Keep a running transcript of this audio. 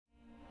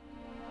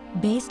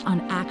based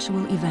on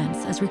actual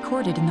events as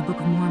recorded in the Book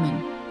of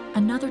Mormon,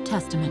 another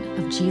testament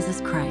of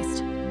Jesus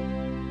Christ.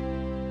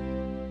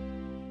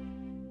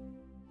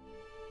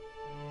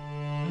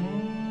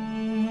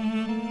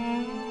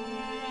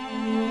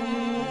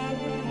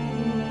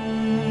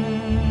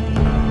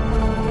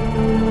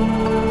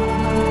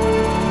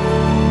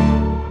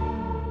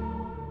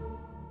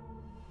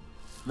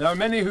 There are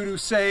many who do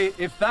say,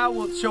 if thou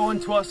wilt show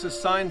unto us a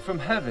sign from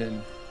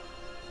heaven,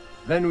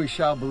 then we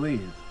shall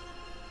believe.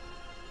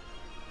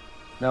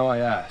 Now I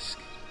ask,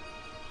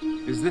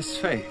 is this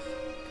faith?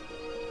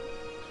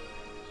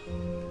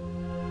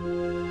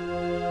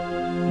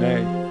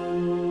 Nay,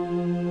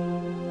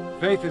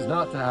 faith is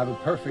not to have a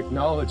perfect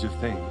knowledge of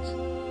things.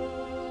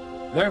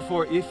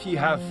 Therefore, if ye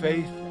have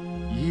faith,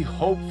 ye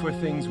hope for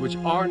things which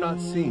are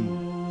not seen,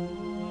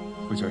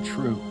 which are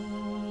true.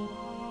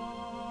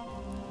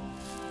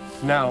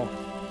 Now,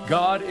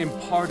 God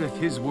imparteth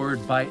his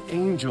word by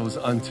angels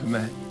unto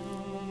men.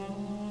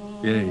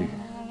 Yea,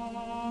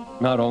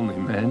 not only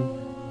men,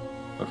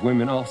 but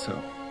women also.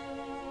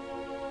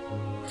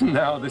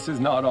 Now, this is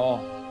not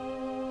all.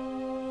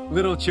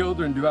 Little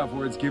children do have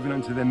words given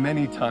unto them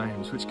many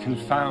times, which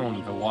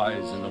confound the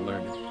wise and the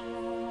learned.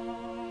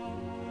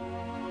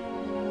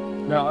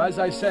 Now, as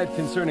I said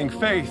concerning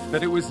faith,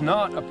 that it was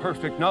not a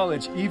perfect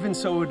knowledge, even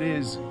so it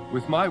is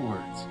with my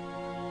words.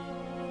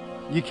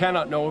 Ye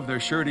cannot know of their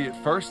surety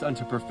at first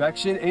unto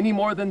perfection, any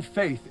more than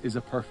faith is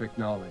a perfect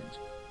knowledge.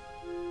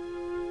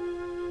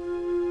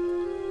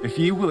 If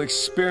ye will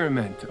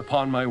experiment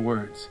upon my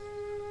words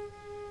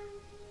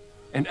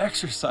and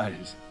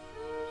exercise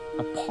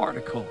a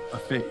particle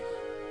of faith,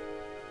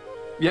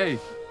 yea,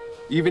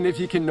 even if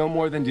ye can no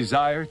more than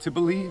desire to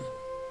believe,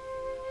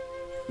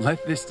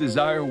 let this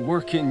desire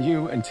work in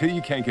you until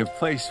you can give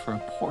place for a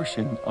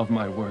portion of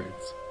my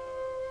words.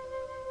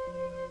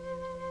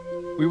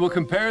 We will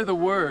compare the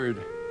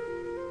word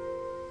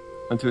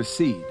unto a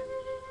seed.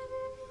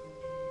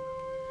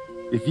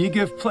 If ye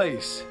give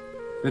place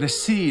that a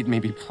seed may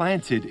be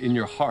planted in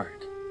your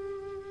heart,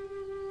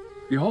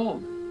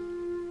 behold,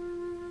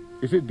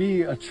 if it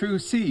be a true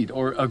seed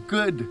or a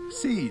good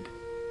seed,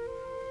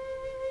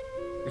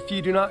 if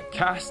ye do not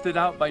cast it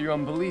out by your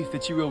unbelief,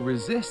 that you will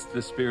resist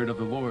the Spirit of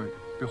the Lord,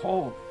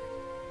 behold,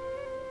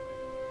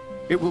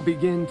 it will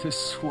begin to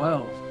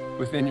swell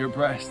within your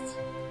breasts.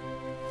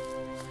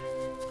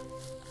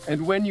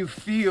 And when you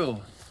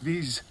feel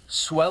these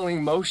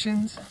swelling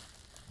motions,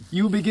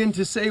 you begin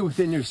to say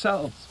within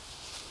yourselves,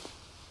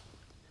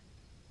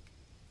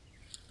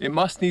 it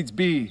must needs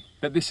be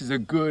that this is a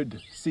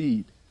good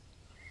seed,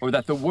 or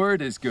that the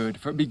word is good,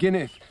 for it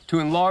beginneth to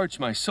enlarge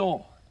my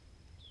soul.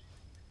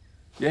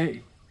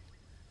 Yea,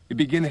 it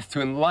beginneth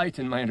to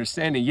enlighten my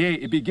understanding. Yea,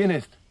 it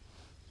beginneth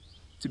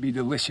to be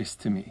delicious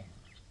to me.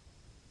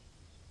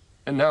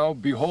 And now,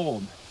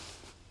 behold,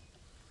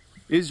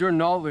 is your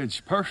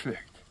knowledge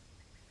perfect?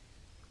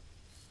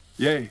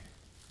 Yea,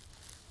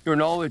 your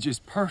knowledge is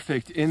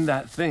perfect in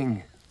that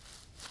thing.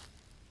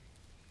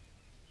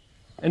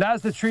 And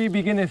as the tree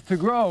beginneth to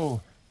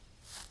grow,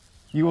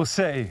 you will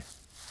say,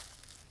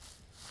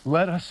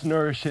 let us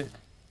nourish it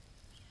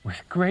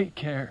with great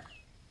care,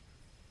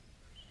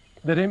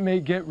 that it may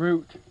get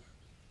root,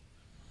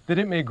 that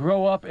it may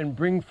grow up and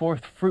bring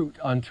forth fruit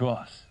unto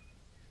us.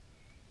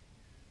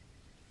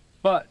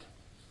 But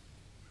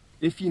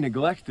if ye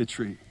neglect the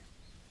tree,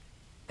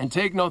 and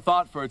take no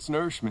thought for its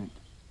nourishment,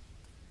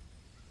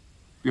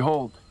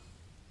 behold,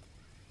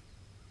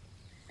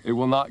 it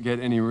will not get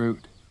any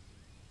root.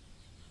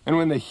 And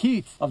when the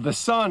heat of the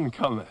sun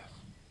cometh,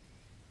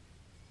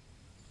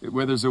 it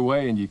withers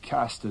away and ye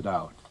cast it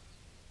out.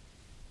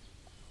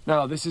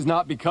 Now, this is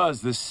not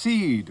because the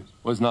seed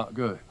was not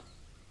good,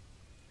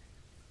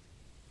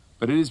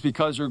 but it is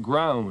because your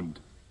ground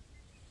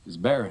is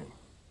barren,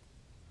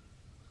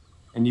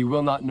 and ye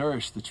will not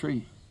nourish the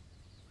tree.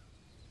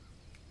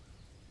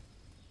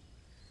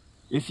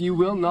 If you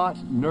will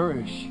not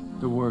nourish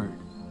the word,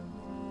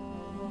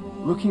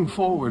 looking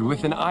forward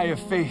with an eye of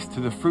faith to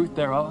the fruit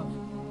thereof,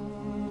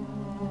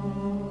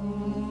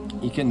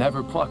 ye can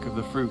never pluck of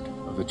the fruit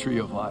of the tree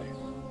of life.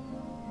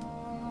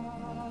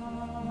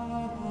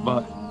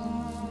 But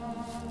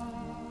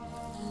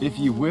if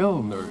ye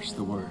will nourish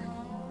the word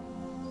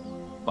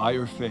by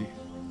your faith,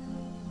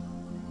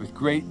 with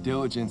great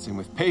diligence and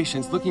with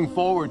patience, looking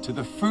forward to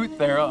the fruit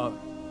thereof,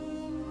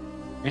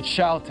 it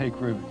shall take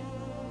root.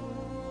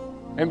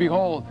 And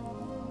behold,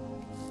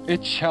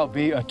 it shall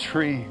be a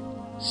tree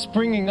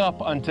springing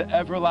up unto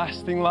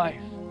everlasting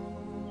life.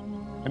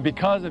 And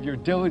because of your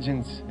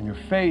diligence and your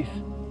faith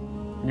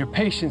and your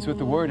patience with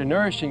the word and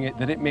nourishing it,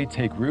 that it may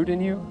take root in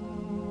you,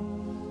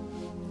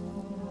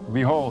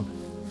 behold,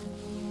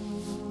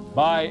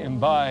 by and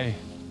by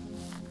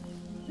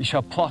ye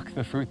shall pluck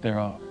the fruit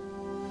thereof.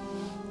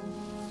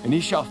 And ye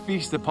shall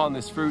feast upon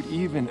this fruit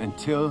even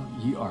until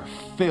ye are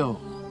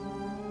filled,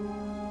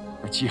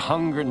 that ye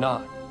hunger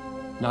not,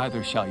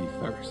 neither shall ye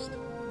thirst.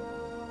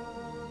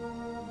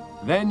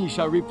 Then ye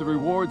shall reap the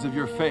rewards of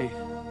your faith,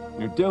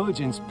 your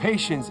diligence,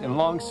 patience, and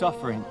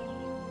long-suffering,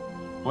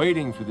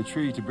 waiting for the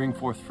tree to bring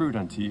forth fruit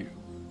unto you.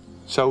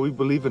 Shall we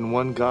believe in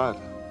one God,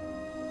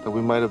 that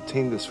we might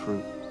obtain this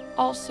fruit?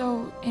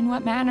 Also, in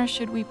what manner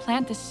should we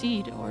plant the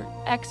seed or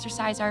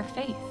exercise our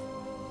faith?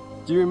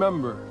 Do you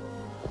remember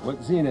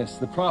what Zenos,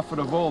 the prophet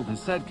of old,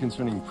 has said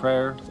concerning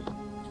prayer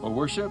or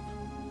worship?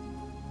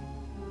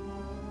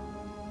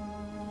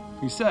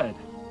 He said,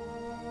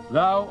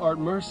 "Thou art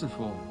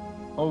merciful,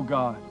 O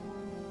God,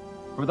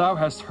 for thou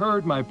hast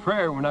heard my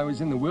prayer when I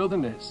was in the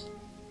wilderness,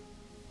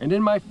 and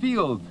in my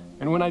field,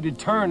 and when I did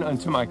turn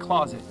unto my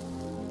closet.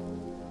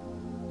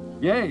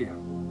 Yea,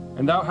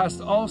 and thou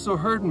hast also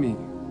heard me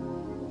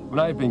when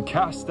I have been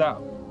cast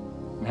out,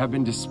 and have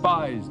been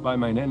despised by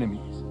mine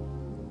enemies.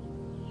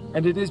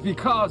 And it is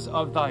because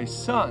of thy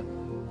Son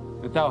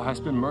that thou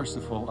hast been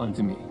merciful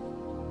unto me.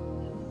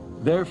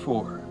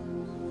 Therefore,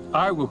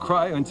 I will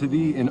cry unto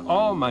thee in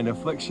all mine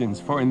afflictions,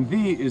 for in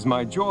thee is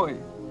my joy.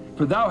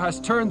 For thou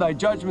hast turned thy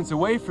judgments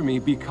away from me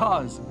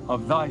because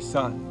of thy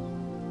Son."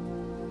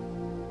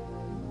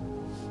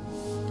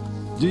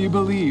 Do you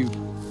believe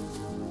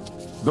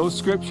those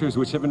scriptures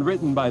which have been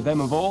written by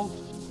them of old?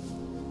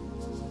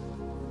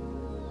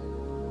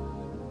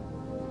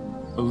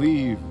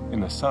 Believe in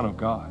the Son of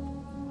God,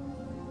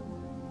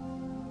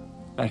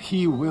 that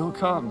he will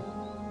come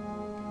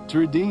to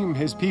redeem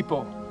his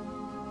people,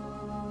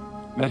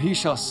 that he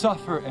shall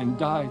suffer and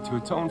die to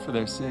atone for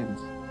their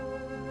sins,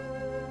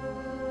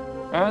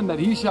 and that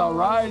he shall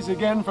rise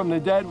again from the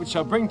dead, which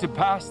shall bring to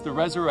pass the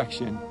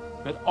resurrection,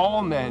 that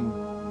all men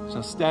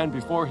shall stand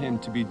before him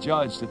to be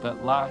judged at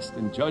that last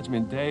and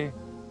judgment day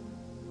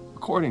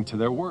according to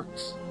their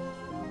works.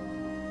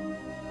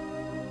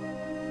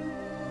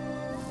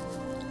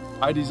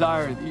 I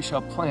desire that ye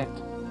shall plant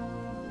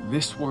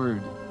this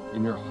word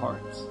in your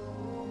hearts,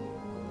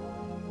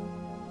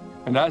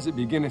 and as it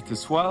beginneth to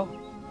swell,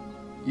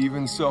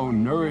 even so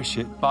nourish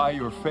it by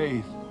your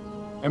faith,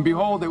 and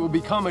behold, it will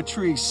become a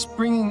tree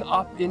springing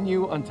up in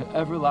you unto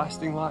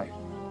everlasting life.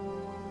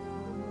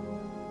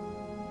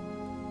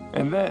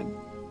 And then,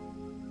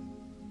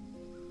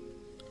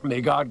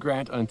 may God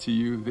grant unto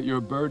you that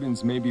your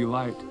burdens may be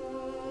light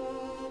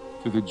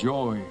through the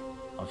joy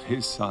of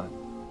his Son.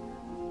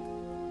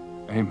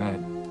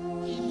 Amen.